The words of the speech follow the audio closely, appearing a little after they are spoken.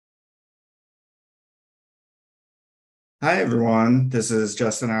Hi, everyone. This is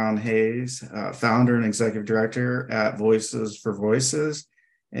Justin Allen Hayes, founder and executive director at Voices for Voices.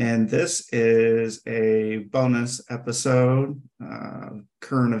 And this is a bonus episode,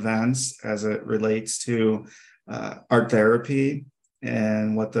 current events as it relates to art therapy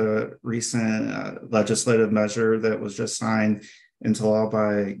and what the recent legislative measure that was just signed into law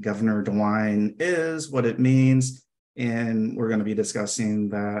by Governor DeWine is, what it means, and we're going to be discussing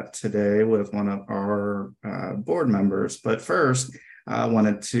that today with one of our board members. But first, I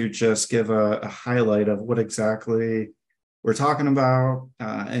wanted to just give a highlight of what exactly we're talking about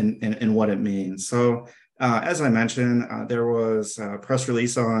and what it means. So, as I mentioned, there was a press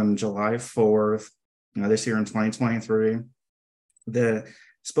release on July 4th this year in 2023 that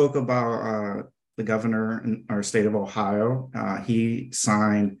spoke about the governor in our state of Ohio. He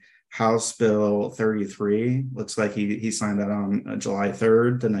signed House Bill 33. Looks like he signed that on July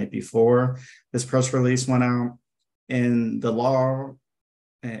 3rd, the night before this press release went out. And the law,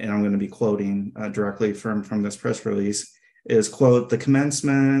 and I'm going to be quoting directly from this press release, is, quote, the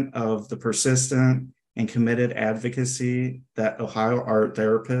commencement of the persistent and committed advocacy that Ohio art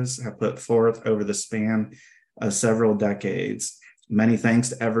therapists have put forth over the span of several decades. Many thanks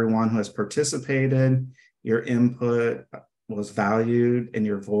to everyone who has participated. Your input was valued and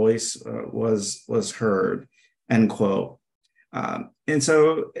your voice was heard, end quote. And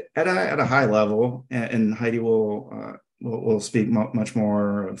so at a high level, and Heidi will speak much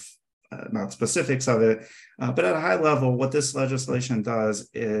more about specifics of it, but at a high level, what this legislation does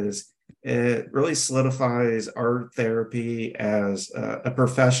is it really solidifies art therapy as a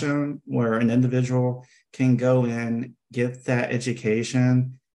profession where an individual can go in, get that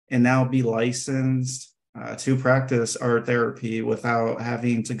education, and now be licensed to practice art therapy without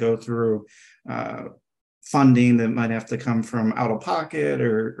having to go through funding that might have to come from out of pocket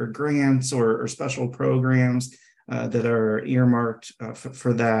or grants or special programs that are earmarked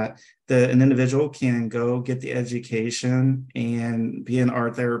for that. That an individual can go get the education and be an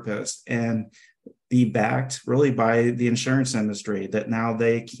art therapist and be backed really by the insurance industry, that now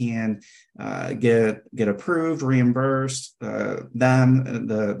they can get approved, reimbursed,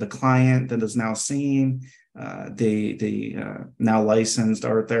 the client that is now seeing the now licensed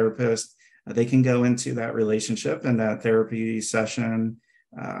art therapist, they can go into that relationship and that therapy session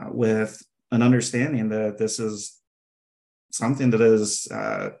with an understanding that this is something that is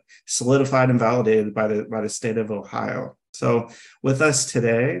solidified and validated by the state of Ohio. So with us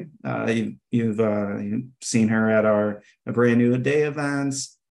today, you've seen her at our brand new day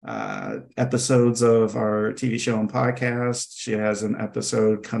events, episodes of our TV show and podcast. She has an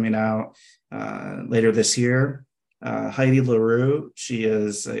episode coming out later this year. Heidi Larew, she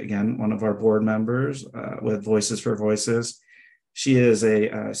is, again, one of our board members with Voices for Voices. She is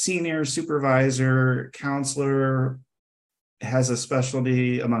a senior supervisor, counselor, has a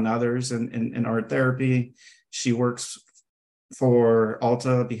specialty, among others, in art therapy. She works for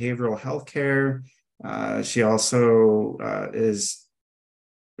Alta Behavioral Healthcare. She also is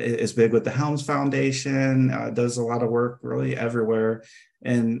big with the Helms Foundation, does a lot of work really everywhere.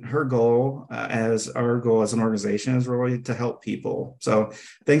 And her goal, as our goal as an organization, is really to help people. So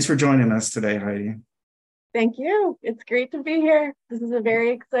thanks for joining us today, Heidi. Thank you. It's great to be here. This is a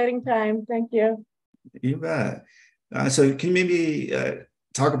very exciting time. Thank you. You bet. So can you maybe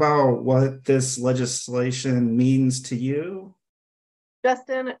talk about what this legislation means to you?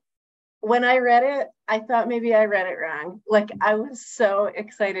 Justin, when I read it, I thought maybe I read it wrong. Like, I was so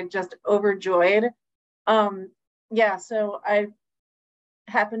excited, just overjoyed. So I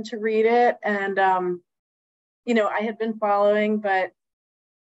happened to read it, and I had been following, but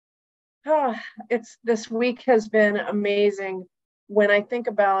this week has been amazing. When I think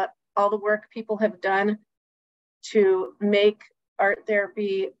about all the work people have done to make art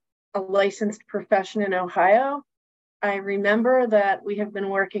therapy a licensed profession in Ohio, I remember that we have been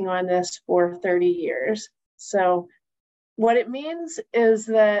working on this for 30 years. So what it means is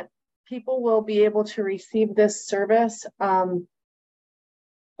that people will be able to receive this service,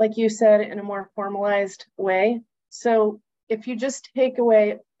 like you said, in a more formalized way. So if you take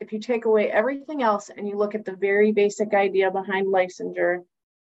away everything else and you look at the very basic idea behind licensure,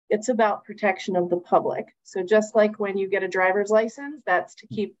 it's about protection of the public. So just like when you get a driver's license, that's to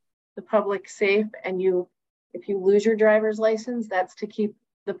keep the public safe. And if you lose your driver's license, that's to keep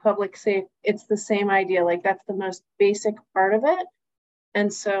the public safe. It's the same idea. Like, that's the most basic part of it.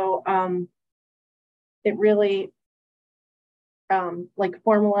 And so it really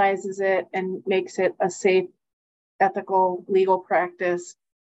formalizes it and makes it a safe, ethical, legal practice.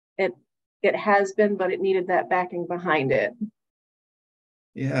 It has been, but it needed that backing behind it.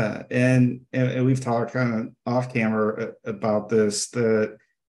 Yeah, and we've talked kind of off camera about this, that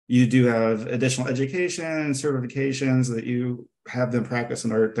you do have additional education and certifications, that you have been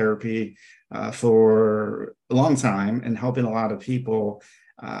practicing art therapy for a long time and helping a lot of people.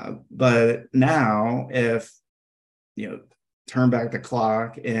 But now, if you know, turn back the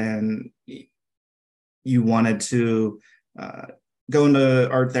clock and you wanted to uh, go into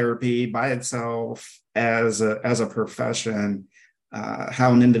art therapy by itself as a profession,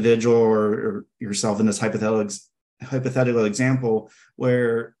 how an individual or yourself in this hypothetical example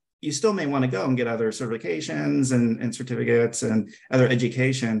where you still may want to go and get other certifications and certificates and other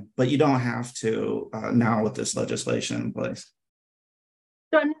education, but you don't have to now with this legislation in place.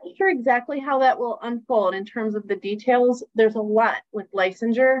 So I'm not sure exactly how that will unfold in terms of the details. There's a lot with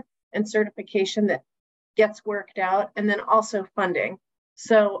licensure and certification that gets worked out, and then also funding.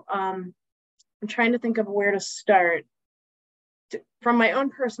 So I'm trying to think of where to start. From my own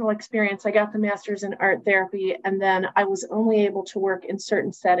personal experience, I got the master's in art therapy, and then I was only able to work in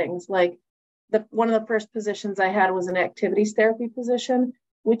certain settings. Like one of the first positions I had was an activities therapy position,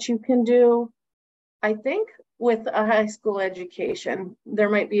 which you can do, I think, with a high school education. There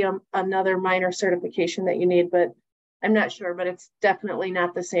might be another minor certification that you need, but I'm not sure. But it's definitely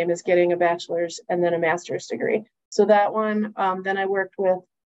not the same as getting a bachelor's and then a master's degree. So that one, then I worked with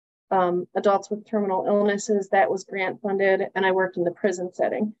adults with terminal illnesses. That was grant funded, and I worked in the prison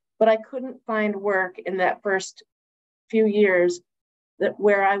setting. But I couldn't find work in that first few years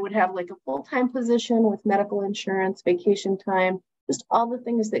where I would have like a full-time position with medical insurance, vacation time, just all the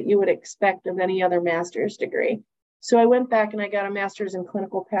things that you would expect of any other master's degree. So I went back and I got a master's in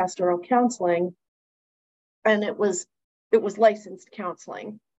clinical pastoral counseling, and it was licensed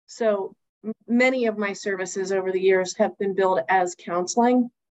counseling. So many of my services over the years have been billed as counseling.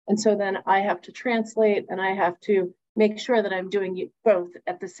 And so then I have to translate, and I have to make sure that I'm doing both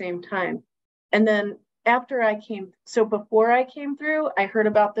at the same time. And then before I came through, I heard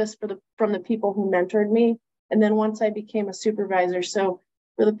about this from the people who mentored me. And then once I became a supervisor, so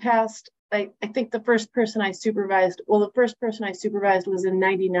for the past, I think the first person I supervised was in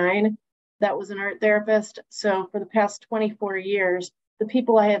 99. That was an art therapist. So for the past 24 years, the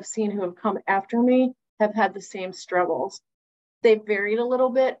people I have seen who have come after me have had the same struggles. They've varied a little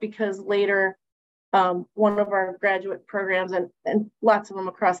bit because later, one of our graduate programs, and lots of them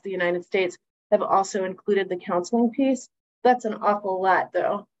across the United States, have also included the counseling piece. That's an awful lot,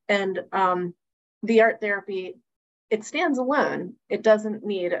 though. And the art therapy, it stands alone. It doesn't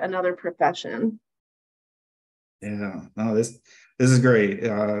need another profession. Yeah, no, this is great.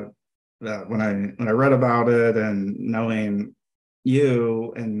 When I read about it and knowing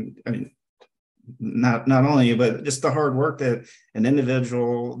you, and I mean, not only you, but just the hard work that an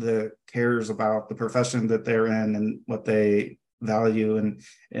individual that cares about the profession that they're in and what they value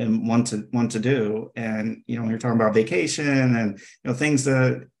and want to do. And when you're talking about vacation and things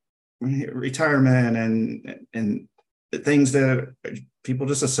that retirement and things that people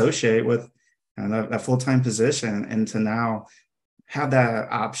just associate with that full-time position, and to now have that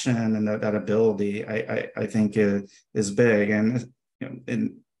option and that ability, I think is big. And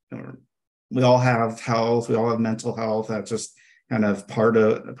we all have health, we all have mental health. That's just kind of part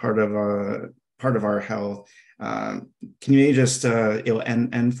of our health. Can you just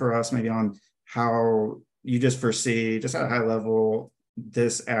end for us maybe on how you just foresee, just at a high level,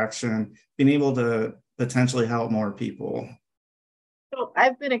 this action being able to potentially help more people? So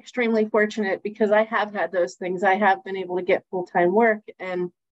I've been extremely fortunate because I have had those things. I have been able to get full-time work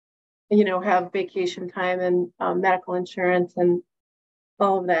and have vacation time and medical insurance and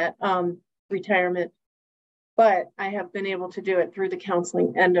all of that, retirement. But I have been able to do it through the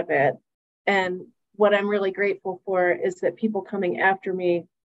counseling end of it. And what I'm really grateful for is that people coming after me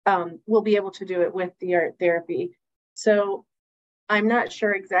will be able to do it with the art therapy. So I'm not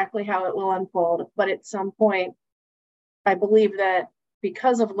sure exactly how it will unfold, but at some point, I believe that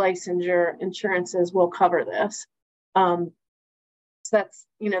because of licensure, insurances will cover this. So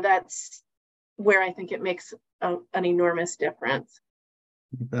that's where I think it makes an enormous difference.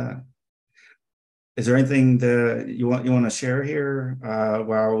 Is there anything that you want to share here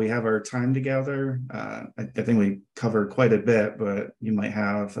while we have our time together? I think we covered quite a bit, but you might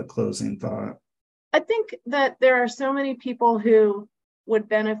have a closing thought. I think that there are so many people who would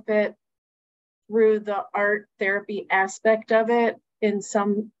benefit through the art therapy aspect of it in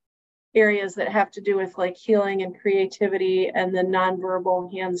some areas that have to do with like healing and creativity and the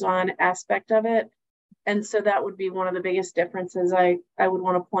nonverbal hands-on aspect of it. And so that would be one of the biggest differences. I would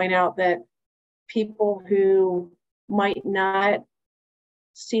want to point out that people who might not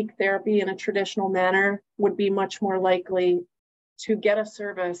seek therapy in a traditional manner would be much more likely to get a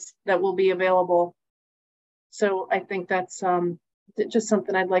service that will be available. So I think that's just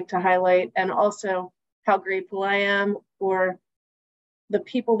something I'd like to highlight, and also how grateful I am for the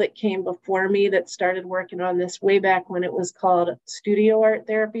people that came before me that started working on this way back when it was called studio art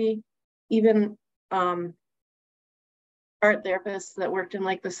therapy. Even art therapists that worked in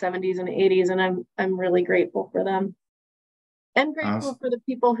like the 70s and 80s, and I'm really grateful for them, and grateful for the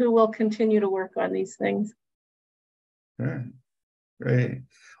people who will continue to work on these things. Sure. Great.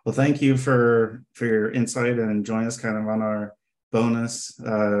 Well, thank you for your insight and joining us kind of on our bonus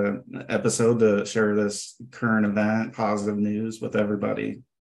episode to share this current event, positive news with everybody.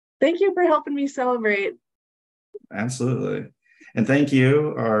 Thank you for helping me celebrate. Absolutely. And thank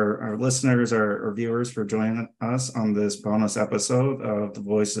you, our listeners, our viewers, for joining us on this bonus episode of the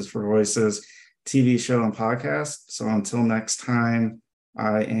Voices for Voices TV show and podcast. So until next time,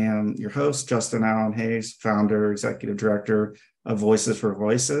 I am your host, Justin Allen Hayes, founder, executive director of Voices for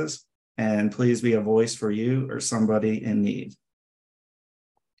Voices. And please be a voice for you or somebody in need.